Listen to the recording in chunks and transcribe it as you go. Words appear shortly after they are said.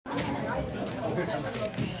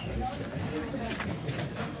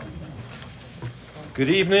Good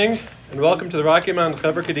evening, and welcome to the Rocky Mountain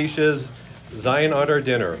Chaver Kadisha's Zion Adar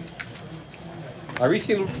dinner. I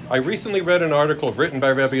recently read an article written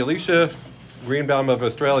by Rabbi Elisha Greenbaum of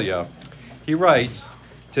Australia. He writes,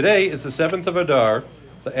 "Today is the 7th of Adar,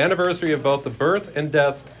 the anniversary of both the birth and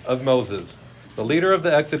death of Moses, the leader of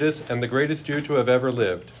the Exodus and the greatest Jew to have ever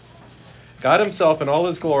lived. God himself in all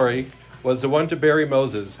his glory was the one to bury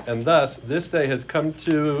Moses, and thus this day has come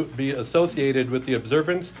to be associated with the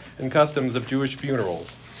observance and customs of Jewish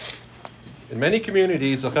funerals. In many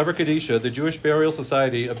communities, the Chaver Kadisha, the Jewish Burial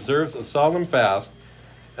Society, observes a solemn fast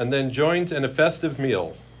and then joins in a festive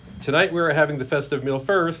meal. Tonight we are having the festive meal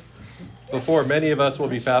first, before many of us will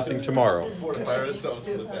be fasting tomorrow. Fortify ourselves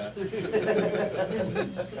for the fast.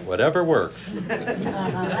 Whatever works.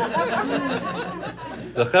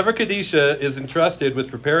 The Chaver Kadisha is entrusted with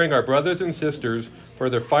preparing our brothers and sisters for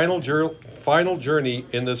their final journey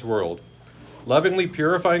in this world. Lovingly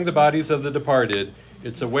purifying the bodies of the departed,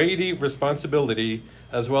 it's a weighty responsibility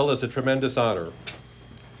as well as a tremendous honor.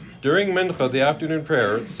 During Mincha, the afternoon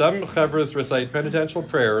prayer, some Chavras recite penitential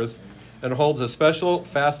prayers and holds a special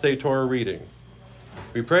fast day Torah reading.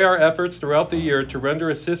 We pray our efforts throughout the year to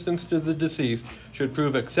render assistance to the deceased should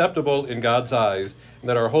prove acceptable in God's eyes, and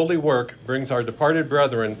that our holy work brings our departed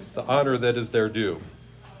brethren the honor that is their due.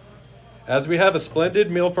 As we have a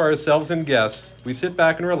splendid meal for ourselves and guests, we sit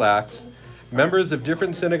back and relax. Members of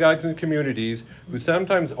different synagogues and communities who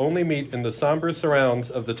sometimes only meet in the somber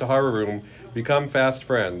surrounds of the Tahara room become fast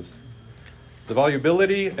friends. The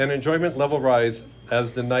volubility and enjoyment level rise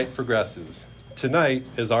as the night progresses. Tonight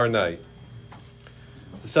is our night.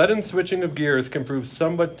 The sudden switching of gears can prove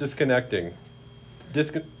somewhat disconcerting.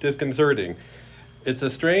 It's a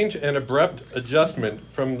strange and abrupt adjustment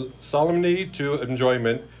from solemnity to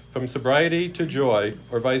enjoyment, from sobriety to joy,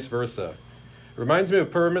 or vice versa. It reminds me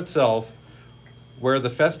of Purim itself, where the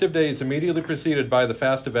festive day is immediately preceded by the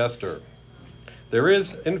fast of Esther. There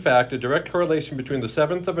is, in fact, a direct correlation between the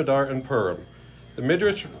 7th of Adar and Purim. The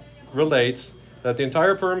Midrash relates that the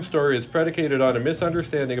entire Purim story is predicated on a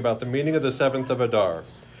misunderstanding about the meaning of the 7th of Adar.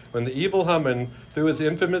 When the evil Haman threw his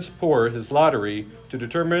infamous pour, his lottery, to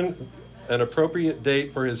determine an appropriate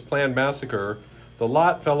date for his planned massacre, the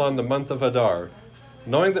lot fell on the month of Adar.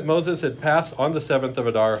 Knowing that Moses had passed on the 7th of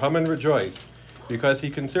Adar, Haman rejoiced, because he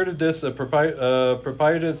considered this a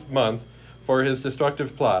propitious month for his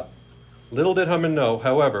destructive plot. Little did Haman know,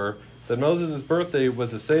 however, that Moses' birthday was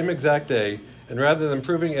the same exact day, and rather than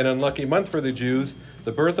proving an unlucky month for the Jews,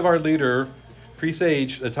 the birth of our leader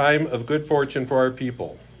presaged a time of good fortune for our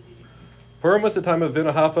people. Purim was a time of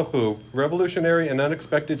vinahafachu, revolutionary and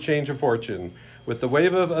unexpected change of fortune. With the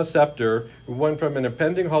wave of a scepter, we went from an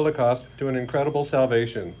impending Holocaust to an incredible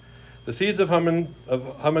salvation. The seeds of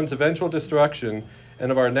Haman's eventual destruction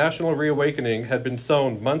and of our national reawakening had been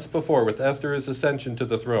sown months before with Esther's ascension to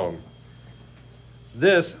the throne.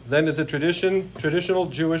 This, then, is a traditional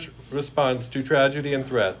Jewish response to tragedy and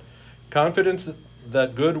threat, confidence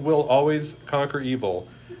that good will always conquer evil,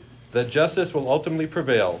 that justice will ultimately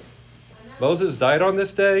prevail. Moses died on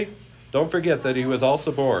this day. Don't forget that he was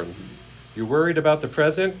also born. You're worried about the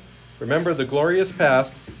present? Remember the glorious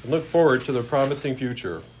past and look forward to the promising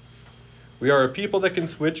future. We are a people that can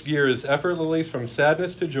switch gears effortlessly from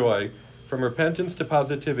sadness to joy, from repentance to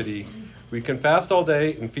positivity. We can fast all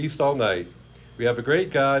day and feast all night. We have a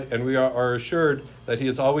great God, and we are assured that he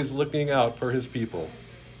is always looking out for his people.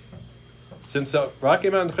 Since Rocky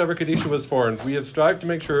Mountain Chaver Kadisha was formed, we have strived to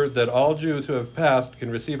make sure that all Jews who have passed can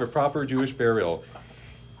receive a proper Jewish burial,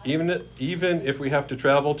 even if we have to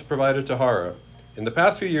travel to provide a tahara. In the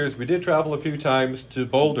past few years, we did travel a few times to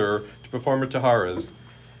Boulder to perform a taharas.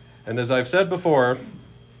 And as I've said before,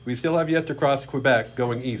 we still have yet to cross Quebec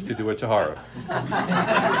going east to do a tahara.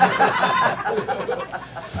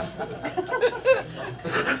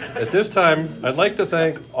 At this time, I'd like to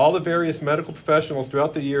thank all the various medical professionals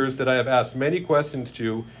throughout the years that I have asked many questions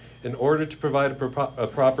to in order to provide a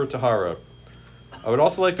proper tahara. I would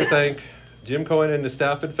also like to thank Jim Cohen and his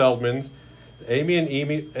staff at Feldman's, Amy and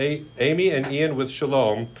Ian with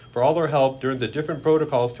Shalom for all their help during the different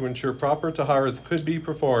protocols to ensure proper taharas could be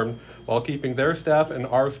performed while keeping their staff and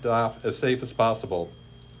our staff as safe as possible.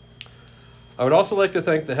 I would also like to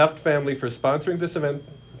thank the Hecht family for sponsoring this event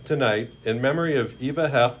tonight in memory of Eva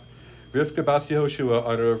Hecht, Rivka Bas Yehoshua,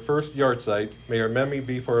 on her first yahrzeit. May her memory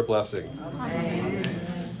be for a blessing. Amen.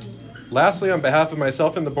 Lastly, on behalf of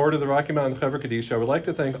myself and the board of the Rocky Mountain Chaver Kadisha, I would like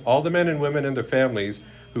to thank all the men and women and their families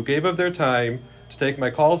who gave of their time to take my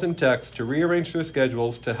calls and texts to rearrange their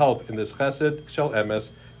schedules to help in this chesed shel emes,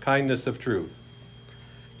 kindness of truth.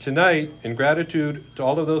 Tonight, in gratitude to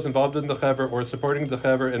all of those involved in the Chevra or supporting the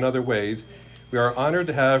Chevra in other ways, we are honored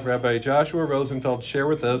to have Rabbi Joshua Rosenfeld share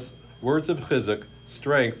with us words of chizuk,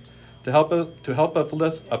 strength, to help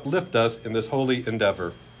uplift us in this holy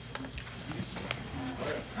endeavor.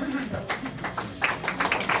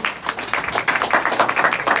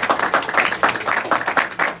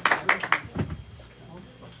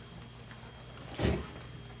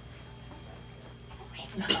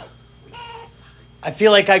 I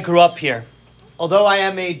feel like I grew up here. Although I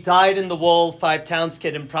am a dyed-in-the-wool Five Towns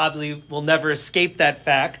kid and probably will never escape that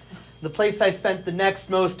fact, the place I spent the next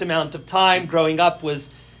most amount of time growing up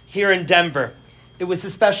was here in Denver. It was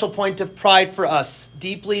a special point of pride for us,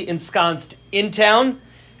 deeply ensconced in town,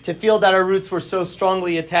 to feel that our roots were so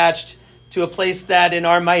strongly attached to a place that in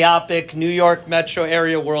our myopic New York metro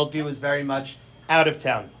area worldview was very much out of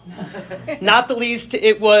town. Not the least,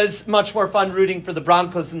 it was much more fun rooting for the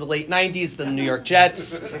Broncos in the late 90s than the New York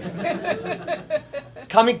Jets.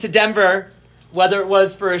 Coming to Denver, whether it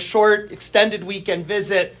was for a short, extended weekend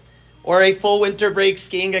visit, or a full winter break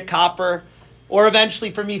skiing at Copper, or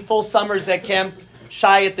eventually for me, full summers at Camp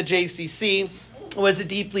Shai at the JCC, was a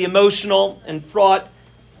deeply emotional and fraught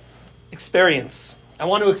experience. I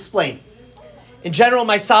want to explain. In general,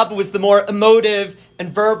 my Saba was the more emotive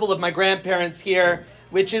and verbal of my grandparents here,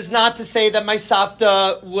 which is not to say that my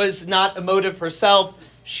Savta was not emotive herself.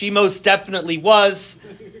 She most definitely was.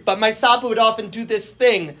 But my Saba would often do this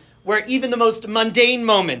thing where even the most mundane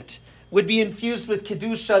moment would be infused with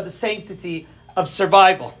Kedusha, the sanctity of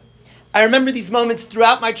survival. I remember these moments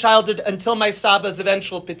throughout my childhood until my Saba's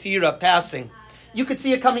eventual Petira passing. You could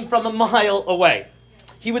see it coming from a mile away.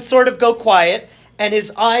 He would sort of go quiet and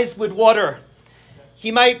his eyes would water. He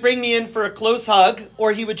might bring me in for a close hug,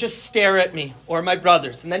 or he would just stare at me or my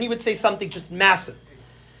brothers. And then he would say something just massive.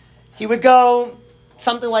 He would go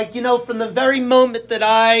something like, from the very moment that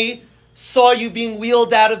I saw you being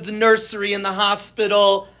wheeled out of the nursery in the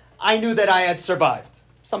hospital, I knew that I had survived.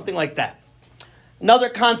 Something like that. Another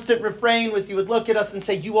constant refrain was he would look at us and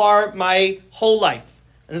say, you are my whole life.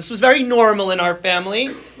 And this was very normal in our family.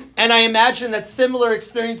 And I imagine that similar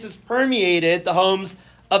experiences permeated the homes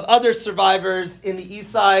of other survivors in the East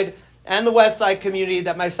Side and the West Side community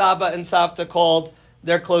that my Saba and Savta called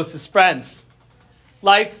their closest friends.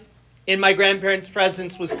 Life in my grandparents'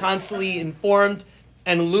 presence was constantly informed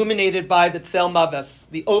and illuminated by the Tzel Maves,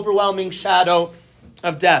 the overwhelming shadow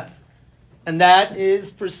of death. And that is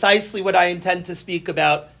precisely what I intend to speak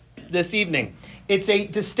about this evening. It's a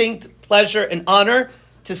distinct pleasure and honor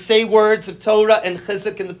to say words of Torah and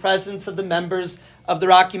Chizuk in the presence of the members of the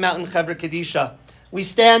Rocky Mountain Chevra Kadisha. We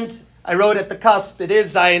stand, I wrote at the cusp, it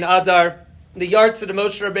is Zayin Adar, the yahrzeit of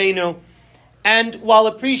Moshe Rabbeinu, and while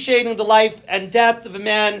appreciating the life and death of a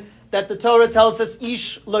man that the Torah tells us,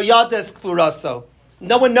 Ish lo yades kfuraso,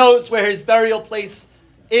 no one knows where his burial place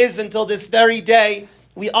is until this very day,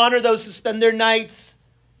 we honor those who spend their nights,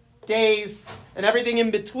 days, and everything in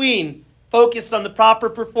between, focused on the proper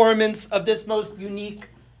performance of this most unique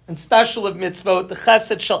and special of mitzvot, the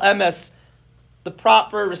chesed shel emes, the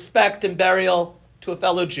proper respect and burial to a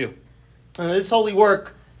fellow Jew. And this holy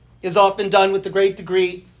work is often done with a great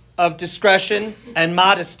degree of discretion and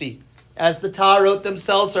modesty, as the Taharot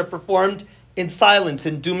themselves are performed in silence,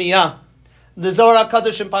 in Dumiyah. The Zohar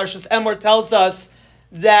HaKadosh in Parshas Emor tells us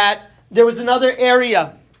that there was another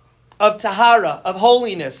area of Tahara, of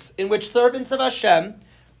holiness, in which servants of Hashem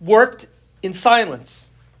worked in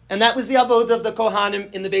silence. And that was the avodah of the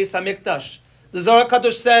Kohanim in the Beis HaMikdash. The Zohar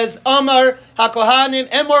HaKadosh says, Amar HaKohanim,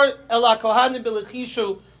 Emor el HaKohanim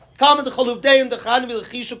b'lechishu, Kama d'choluvdeim d'chanim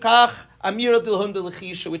b'lechishu kach, Amira d'lhum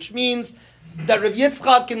b'lechishu, which means that Rav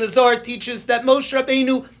Yitzchak in the Zohar teaches that Moshe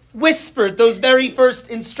Rabbeinu whispered those very first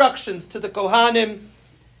instructions to the Kohanim,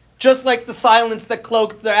 just like the silence that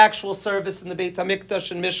cloaked their actual service in the Beit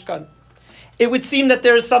HaMikdash and Mishkan. It would seem that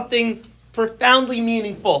there is something profoundly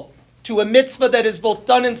meaningful to a mitzvah that is both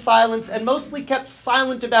done in silence and mostly kept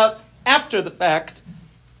silent about after the fact,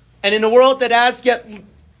 and in a world that as yet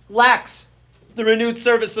lacks the renewed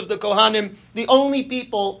service of the Kohanim, the only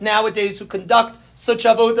people nowadays who conduct such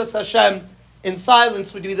avodas Hashem in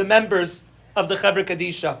silence would be the members of the Chevra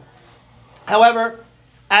Kadisha. However,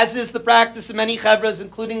 as is the practice of many Chevras,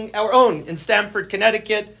 including our own in Stamford,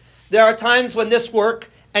 Connecticut, there are times when this work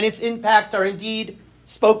and its impact are indeed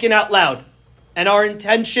spoken out loud. And our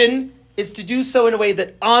intention is to do so in a way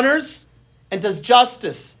that honors and does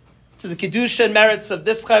justice to the Kedusha and merits of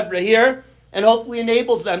this Chevra here, and hopefully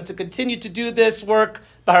enables them to continue to do this work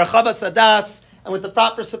b'harchavas hadas and with the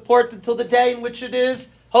proper support until the day in which it is,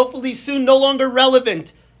 hopefully soon, no longer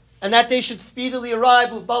relevant. And that day should speedily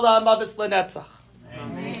arrive with Bala Amavis Lenetzach.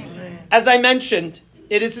 As I mentioned,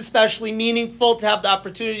 it is especially meaningful to have the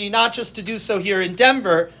opportunity not just to do so here in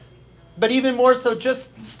Denver, but even more so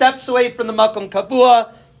just steps away from the Makom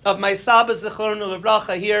Kabua of my Saba Zichrono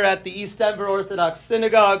Livracha here at the East Denver Orthodox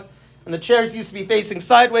Synagogue. And the chairs used to be facing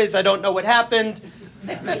sideways. I don't know what happened.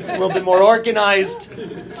 It's a little bit more organized.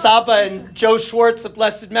 Saba and Joe Schwartz of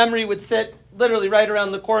blessed memory would sit literally right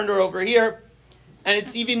around the corner over here. And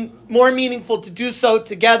it's even more meaningful to do so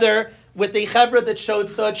together with a chevra that showed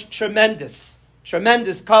such tremendous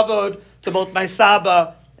kavod to both my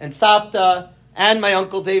Saba and Savta and my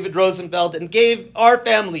uncle David Rosenfeld, and gave our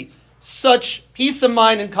family such peace of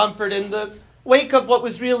mind and comfort in the wake of what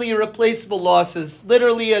was really irreplaceable losses,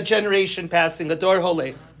 literally a generation passing, a dor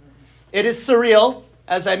holech. It is surreal,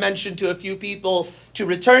 as I mentioned to a few people, to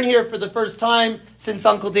return here for the first time since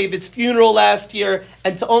Uncle David's funeral last year,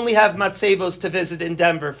 and to only have matzevos to visit in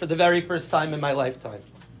Denver for the very first time in my lifetime.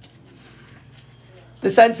 The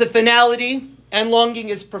sense of finality and longing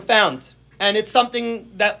is profound, and it's something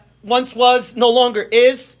that once was, no longer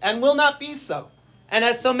is, and will not be so. And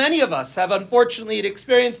as so many of us have unfortunately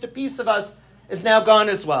experienced, a piece of us is now gone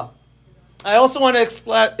as well. I also want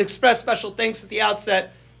to express special thanks at the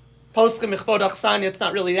outset, Poskim Ichvod Achsani, it's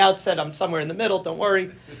not really the outset, I'm somewhere in the middle, don't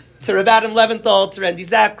worry, to Reb Adam Leventhal, to Randy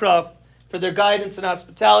Zakroff, for their guidance and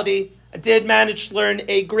hospitality. I did manage to learn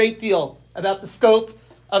a great deal about the scope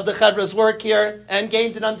of the Chevra's work here, and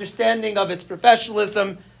gained an understanding of its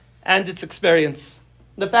professionalism and its experience.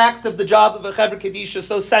 The fact of the job of a Chevra Kedisha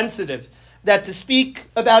so sensitive that to speak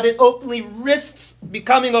about it openly risks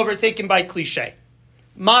becoming overtaken by cliche.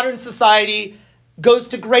 Modern society goes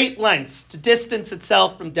to great lengths to distance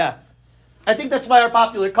itself from death. I think that's why our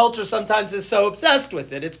popular culture sometimes is so obsessed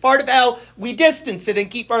with it. It's part of how we distance it and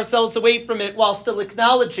keep ourselves away from it while still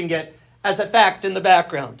acknowledging it as a fact in the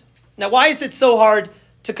background. Now, why is it so hard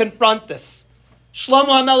to confront this? Shlomo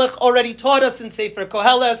HaMelech already taught us in Sefer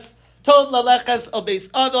Koheles, Tov laleches al beis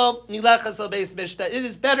avo, nileches al beis mishta. It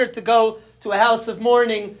is better to go to a house of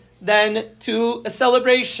mourning than to a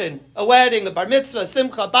celebration, a wedding, a bar mitzvah, a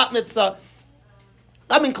simcha, a bat mitzvah.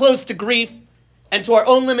 Coming close to grief and to our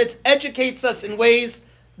own limits educates us in ways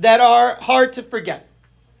that are hard to forget.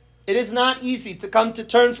 It is not easy to come to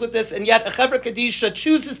terms with this, and yet a Chevra Kadisha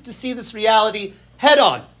chooses to see this reality head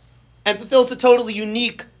on and fulfills a totally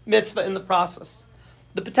unique mitzvah in the process.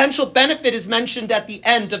 The potential benefit is mentioned at the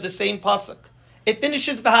end of the same pasuk. It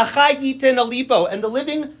finishes, V'hachai yiten alibo, and the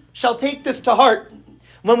living shall take this to heart.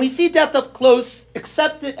 When we see death up close,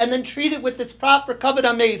 accept it, and then treat it with its proper kavod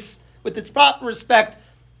hames, with its proper respect,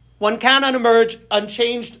 one cannot emerge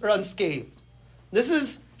unchanged or unscathed. This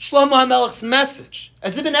is Shlomo HaMelech's message,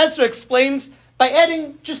 as Ibn Ezra explains by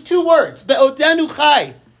adding just two words, Be'odenu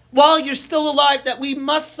chai, while you're still alive, that we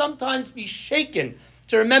must sometimes be shaken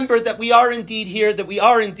to remember that we are indeed here, that we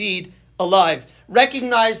are indeed alive.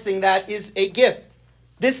 Recognizing that is a gift.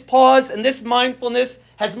 This pause and this mindfulness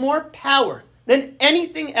has more power than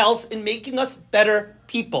anything else in making us better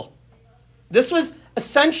people. This was a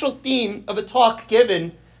central theme of a talk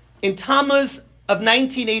given in Tammuz of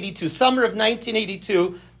 1982, summer of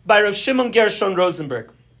 1982, by Rav Shimon Gershon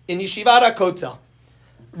Rosenberg in Yeshivat HaKotel.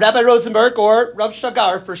 Rabbi Rosenberg, or Rav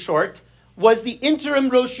Shagar for short, was the interim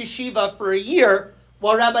Rosh Yeshiva for a year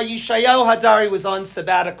while Rabbi Yishayahu Hadari was on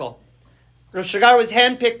sabbatical. Rav Shagar was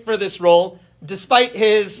handpicked for this role despite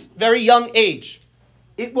his very young age.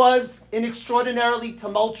 It was an extraordinarily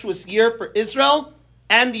tumultuous year for Israel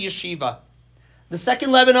and the yeshiva. The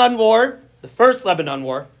Second Lebanon War, the First Lebanon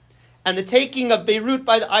War, and the taking of Beirut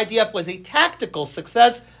by the IDF was a tactical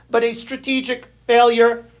success, but a strategic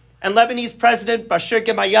failure, and Lebanese President Bashir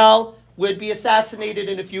Gemayel would be assassinated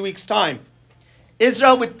in a few weeks' time.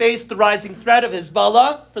 Israel would face the rising threat of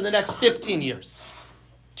Hezbollah for the next 15 years.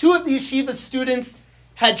 Two of the yeshiva students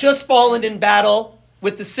had just fallen in battle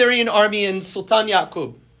with the Syrian army in Sultan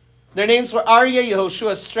Yaqub. Their names were Aryeh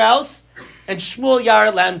Yehoshua Strauss and Shmuel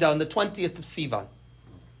Yair Landau on the 20th of Sivan.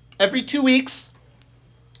 Every 2 weeks,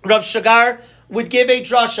 Rav Shagar would give a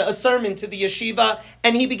drasha, a sermon to the yeshiva,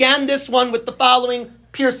 and he began this one with the following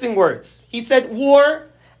piercing words. He said, "War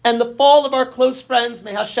and the fall of our close friends,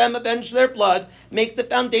 may Hashem avenge their blood, make the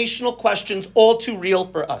foundational questions all too real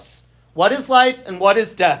for us. What is life and what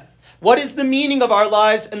is death? What is the meaning of our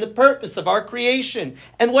lives and the purpose of our creation?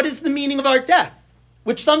 And what is the meaning of our death,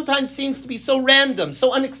 which sometimes seems to be so random,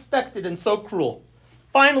 so unexpected, and so cruel?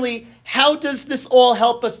 Finally, how does this all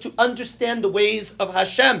help us to understand the ways of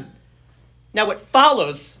Hashem?" Now, what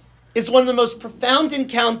follows is one of the most profound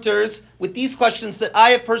encounters with these questions that I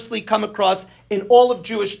have personally come across in all of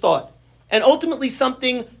Jewish thought. And ultimately,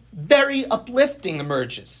 something very uplifting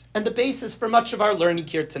emerges, and the basis for much of our learning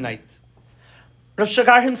here tonight. Rav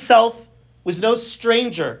Shagar himself was no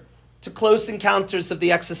stranger to close encounters of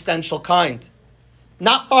the existential kind.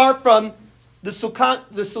 Not far from the Sultan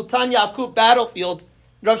Yaqub battlefield,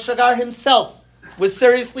 Rav Shagar himself was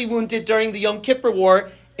seriously wounded during the Yom Kippur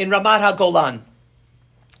War in Ramat HaGolan.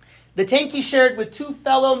 The tank he shared with two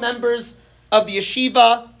fellow members of the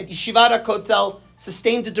yeshiva at Yeshivat HaKotel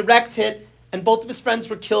sustained a direct hit, and both of his friends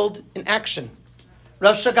were killed in action.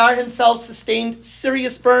 Rav Shagar himself sustained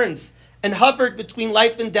serious burns and hovered between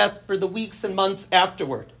life and death for the weeks and months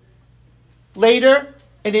afterward. Later,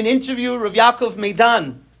 in an interview, Rav Yaakov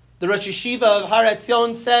Meidan, the Rosh Yeshiva of Har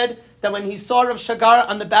Etzion, said that when he saw Rav Shagar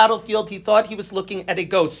on the battlefield, he thought he was looking at a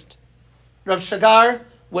ghost. Rav Shagar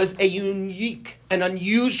was a unique and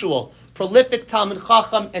unusual, prolific Talmid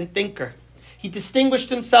Chacham and thinker. He distinguished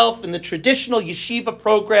himself in the traditional yeshiva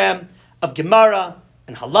program of Gemara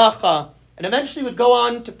and Halacha, and eventually would go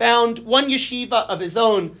on to found one yeshiva of his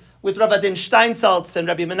own with Rav Adin Steinsaltz and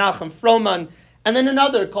Rabbi Menachem Froman, and then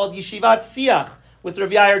another called Yeshivat Siach with Rav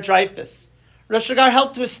Yair Dreyfus. Rav Shagar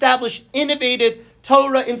helped to establish innovative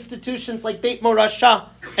Torah institutions like Beit Morasha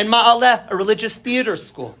and Ma'aleh, a religious theater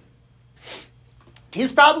school.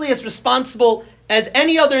 He's probably as responsible as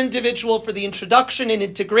any other individual for the introduction and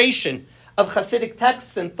integration of Hasidic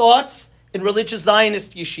texts and thoughts in religious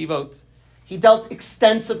Zionist yeshivot. He dealt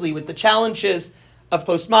extensively with the challenges of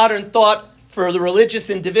postmodern thought for the religious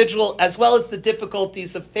individual, as well as the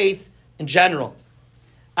difficulties of faith in general.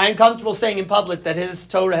 I am comfortable saying in public that his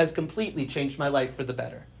Torah has completely changed my life for the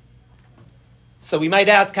better. So we might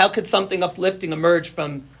ask, how could something uplifting emerge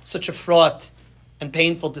from such a fraught and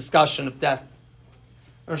painful discussion of death?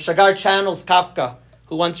 Rav Shagar channels Kafka,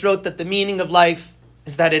 who once wrote that the meaning of life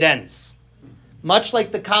is that it ends. Much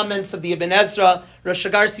like the comments of the Ibn Ezra, Rav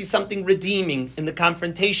Shagar sees something redeeming in the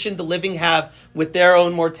confrontation the living have with their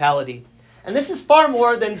own mortality. And this is far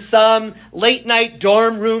more than some late-night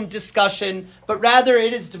dorm room discussion, but rather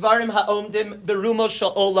it is Dvarim Ha'omdim Berumo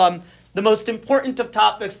Shel Olam, the most important of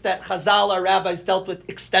topics that Chazal, our rabbis, dealt with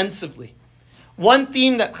extensively. One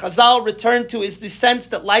theme that Chazal returned to is the sense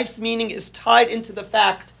that life's meaning is tied into the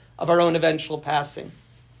fact of our own eventual passing.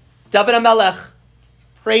 David HaMelech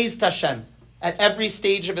praised Hashem at every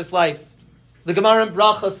stage of his life. The Gemara in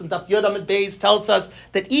Brachos and Daf Yod Amud Beis tells us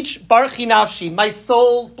that each Barchi Nafshi, my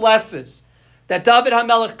soul blesses, that David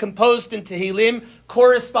HaMelech composed in Tehillim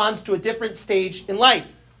corresponds to a different stage in life.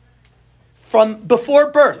 From before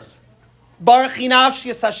birth, Barchi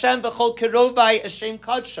Nafshi es Hashem v'chol kirovai Hashem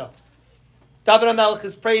kadsha. David HaMelech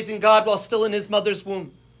is praising God while still in his mother's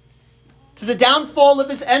womb. To the downfall of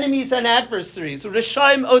his enemies and adversaries,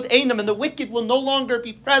 Rishayim od einam, and the wicked will no longer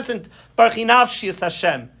be present. Barchi Nafshi es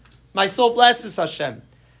Hashem. My soul blesses Hashem.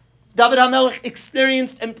 David HaMelech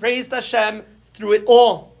experienced and praised Hashem through it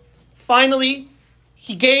all. Finally,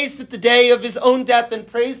 he gazed at the day of his own death and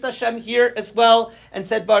praised Hashem here as well and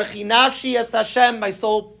said, Barchi Nafshi es Hashem, my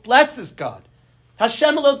soul blesses God.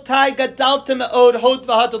 Hashem Elokai gadalta me'od hod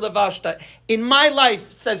v'had levashta. In my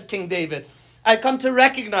life, says King David, I've come to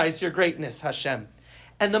recognize your greatness, Hashem.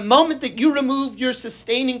 And the moment that you remove your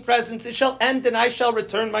sustaining presence, it shall end and I shall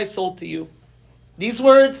return my soul to you. These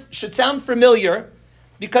words should sound familiar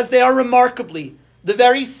because they are remarkably the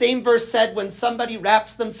very same verse said when somebody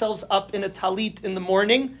wraps themselves up in a talit in the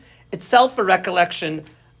morning, itself a recollection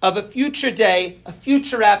of a future day, a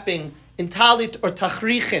future wrapping in talit or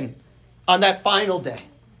tachrichin on that final day.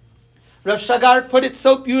 Rav Shagar put it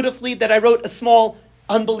so beautifully that I wrote a small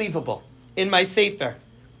unbelievable in my sefer.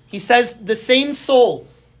 He says, the same soul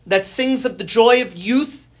that sings of the joy of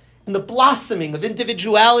youth and the blossoming of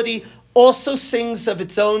individuality also sings of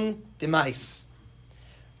its own demise.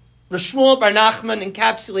 Rosh Shmuel Bar Nachman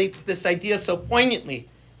encapsulates this idea so poignantly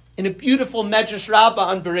in a beautiful Medrash Rabbah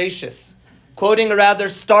on Bereshis, quoting a rather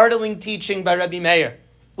startling teaching by Rabbi Meir.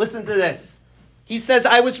 Listen to this. He says,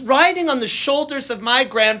 I was riding on the shoulders of my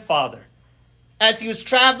grandfather as he was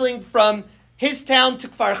traveling from his town to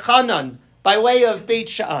Kfar Chanan by way of Beit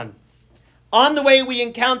Sha'an. On the way, we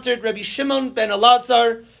encountered Rabbi Shimon ben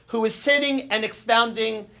Elazar, who was sitting and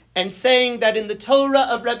expounding and saying that in the Torah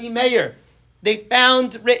of Rabbi Meir, they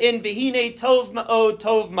found written, V'hine tov ma'od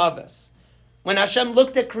tov mavas. When Hashem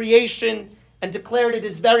looked at creation and declared it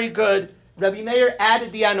is very good, Rabbi Meir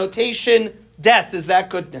added the annotation, death is that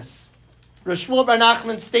goodness. Rosh Shmuel Bar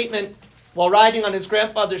Nachman's statement, while riding on his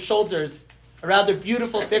grandfather's shoulders, a rather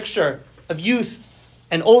beautiful picture of youth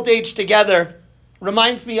and old age together,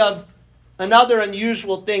 reminds me of another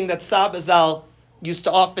unusual thing that Saba Zal used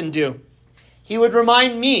to often do. He would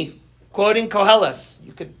remind me, quoting Koheles,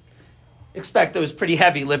 you could expect it was pretty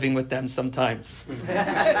heavy living with them sometimes.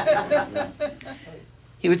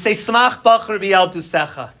 He would say, Smach bach Rabbi Al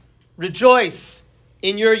Dusecha, rejoice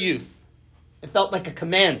in your youth. It felt like a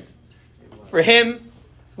command. For him,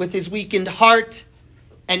 with his weakened heart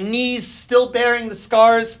and knees still bearing the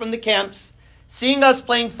scars from the camps, seeing us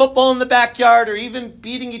playing football in the backyard or even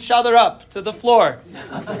beating each other up to the floor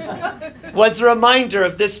was a reminder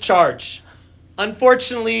of this charge.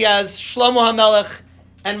 Unfortunately, as Shlomo HaMelech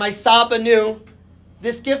and my Saba knew,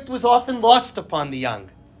 this gift was often lost upon the young.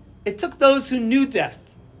 It took those who knew death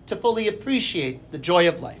to fully appreciate the joy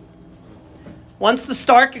of life. Once the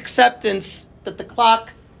stark acceptance that the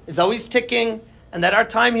clock is always ticking and that our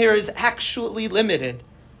time here is actually limited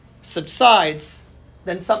subsides,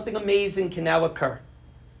 then something amazing can now occur.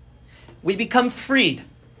 We become freed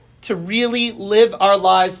to really live our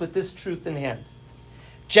lives with this truth in hand.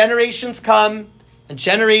 Generations come and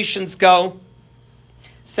generations go,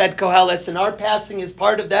 said Koheles, and our passing is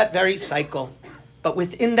part of that very cycle. But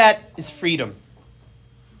within that is freedom.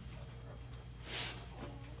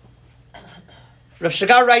 Rav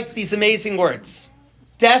Shagar writes these amazing words.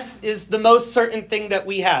 Death is the most certain thing that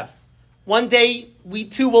we have. One day, we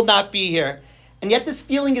too will not be here. And yet this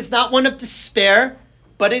feeling is not one of despair,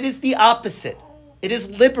 but it is the opposite. It is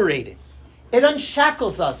liberating. It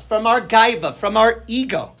unshackles us from our gaiva, from our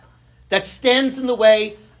ego, that stands in the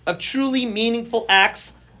way of truly meaningful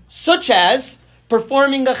acts, such as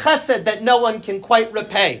performing a chesed that no one can quite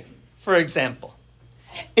repay, for example.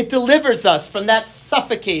 It delivers us from that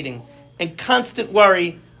suffocating and constant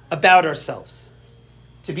worry about ourselves.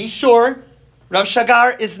 To be sure, Rav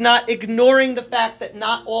Shagar is not ignoring the fact that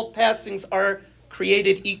not all passings are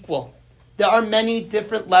created equal. There are many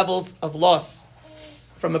different levels of loss.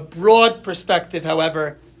 From a broad perspective,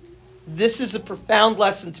 however, this is a profound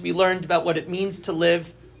lesson to be learned about what it means to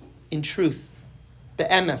live in truth, the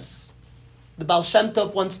emes. The Baal Shem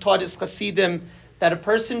Tov once taught his Hasidim that a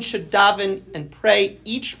person should daven and pray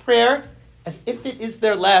each prayer as if it is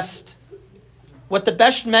their last. What the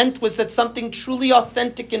Besh meant was that something truly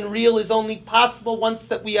authentic and real is only possible once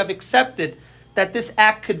that we have accepted that this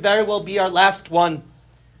act could very well be our last one.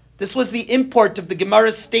 This was the import of the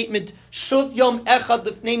Gemara's statement, Shuv Yom Echad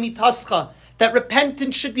Lifnei Mitascha, that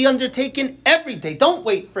repentance should be undertaken every day. Don't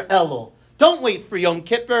wait for Elul. Don't wait for Yom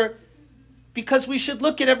Kippur, because we should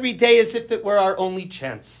look at every day as if it were our only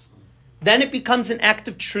chance. Then it becomes an act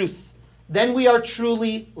of truth. Then we are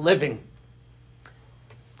truly living.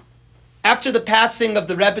 After the passing of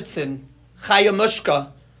the Rebbetzin, Chaya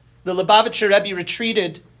Mushka, the Lubavitcher Rebbe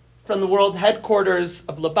retreated from the world headquarters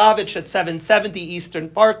of Lubavitch at 770 Eastern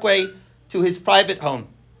Parkway to his private home.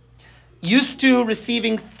 Used to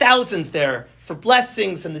receiving thousands there for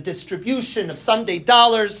blessings and the distribution of Sunday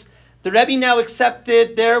dollars, the Rebbe now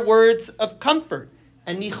accepted their words of comfort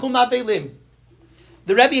and nichum avelim.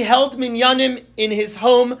 The Rebbe held minyanim in his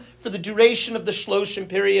home for the duration of the Shloshim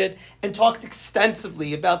period and talked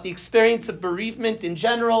extensively about the experience of bereavement in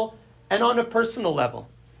general and on a personal level.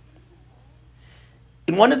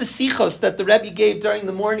 In one of the sichos that the Rebbe gave during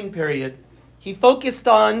the morning period, he focused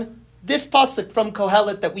on this pasuk from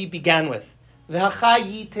Kohelet that we began with,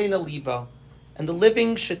 V'hachai yitein libo, and the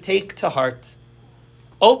living should take to heart.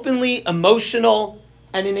 Openly emotional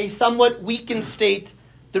and in a somewhat weakened state,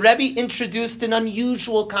 the Rebbe introduced an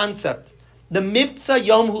unusual concept, the Mivtza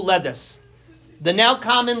Yom Huledes, the now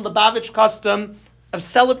common Lubavitch custom of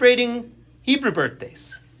celebrating Hebrew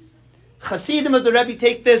birthdays. Hasidim of the Rebbe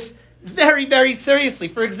take this very, very seriously.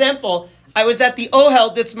 For example, I was at the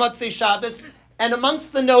Ohel this Motzei Shabbos, and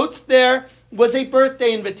amongst the notes there was a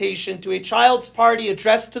birthday invitation to a child's party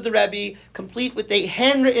addressed to the Rebbe, complete with a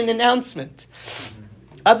handwritten announcement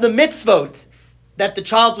of the mitzvot that the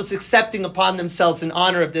child was accepting upon themselves in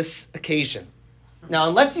honor of this occasion. Now,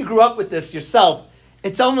 unless you grew up with this yourself,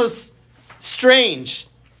 it's almost strange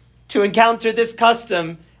to encounter this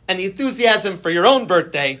custom and the enthusiasm for your own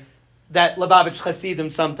birthday that Lubavitch Hasidim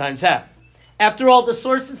sometimes have. After all, the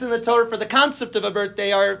sources in the Torah for the concept of a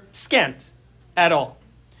birthday are scant at all.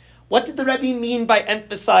 What did the Rebbe mean by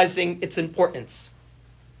emphasizing its importance?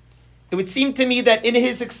 It would seem to me that in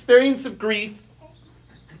his experience of grief,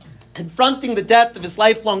 confronting the death of his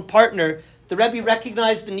lifelong partner, the Rebbe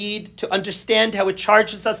recognized the need to understand how it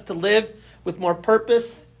charges us to live with more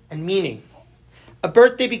purpose and meaning. A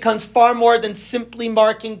birthday becomes far more than simply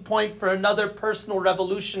marking point for another personal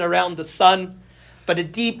revolution around the sun, but a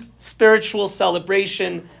deep spiritual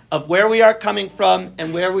celebration of where we are coming from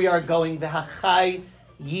and where we are going. V'hachai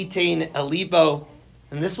yitein elibo.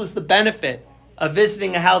 And this was the benefit of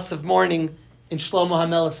visiting a house of mourning in Shlomo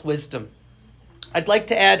HaMelech's wisdom. I'd like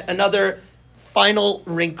to add another final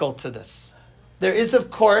wrinkle to this. There is,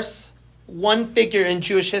 of course, one figure in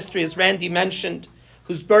Jewish history, as Randy mentioned,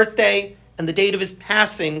 whose birthday and the date of his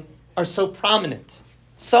passing are so prominent.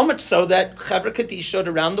 So much so that Chevra Kadishot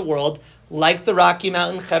around the world like the Rocky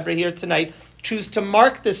Mountain Chevra here tonight, choose to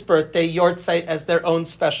mark this birthday, Yortzeit, as their own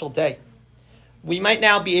special day. We might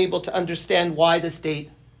now be able to understand why this date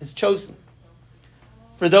is chosen.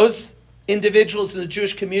 For those individuals in the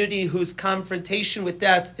Jewish community whose confrontation with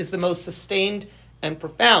death is the most sustained and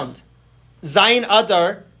profound, Zayin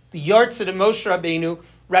Adar, the Yortzeit of Moshe Rabbeinu,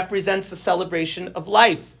 represents a celebration of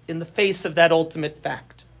life in the face of that ultimate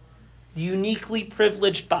fact. The uniquely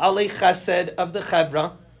privileged Ba'alei Chesed of the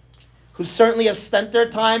Chevra, who certainly have spent their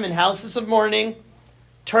time in houses of mourning,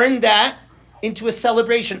 turned that into a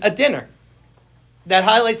celebration, a dinner, that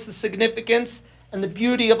highlights the significance and the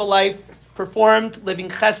beauty of a life performed, living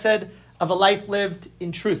chesed, of a life lived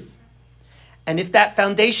in truth. And if that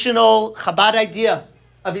foundational Chabad idea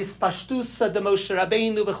of Hispashtusa de Moshe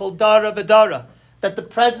Rabbeinu b'chol dara v'dara, that the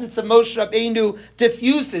presence of Moshe Rabbeinu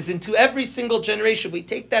diffuses into every single generation, we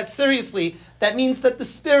take that seriously, that means that the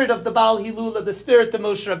spirit of the Baal Hilula, the spirit of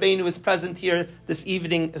Moshe Rabbeinu, is present here this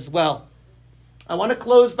evening as well. I want to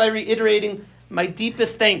close by reiterating my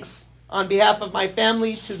deepest thanks on behalf of my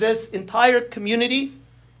family to this entire community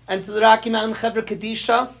and to the Rocky Mountain Chevra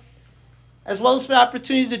Kadisha, as well as for the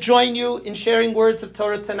opportunity to join you in sharing words of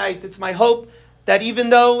Torah tonight. It's my hope that even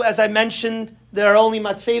though, as I mentioned, there are only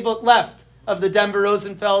matzevot left of the Denver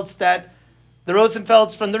Rosenfelds, that the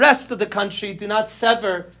Rosenfelds from the rest of the country do not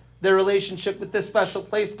sever their relationship with this special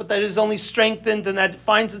place, but that it is only strengthened and that it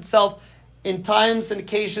finds itself in times and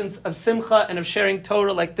occasions of simcha and of sharing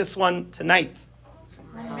Torah like this one tonight.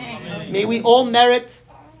 Amen. May we all merit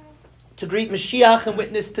to greet Mashiach and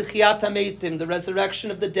witness Techiyat HaMeitim, the resurrection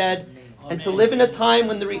of the dead, and to live in a time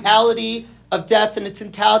when the reality of death and its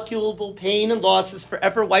incalculable pain and loss is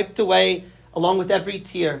forever wiped away, along with every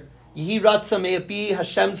tear. Yehi Ratzah, may it be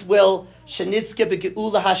Hashem's will, Shenizke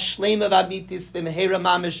begeula hashlema v'amitis b'mehera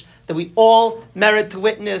mamish, that we all merit to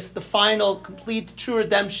witness the final, complete, true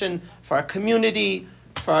redemption for our community,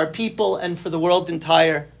 for our people, and for the world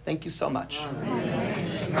entire. Thank you so much.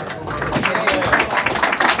 Amen.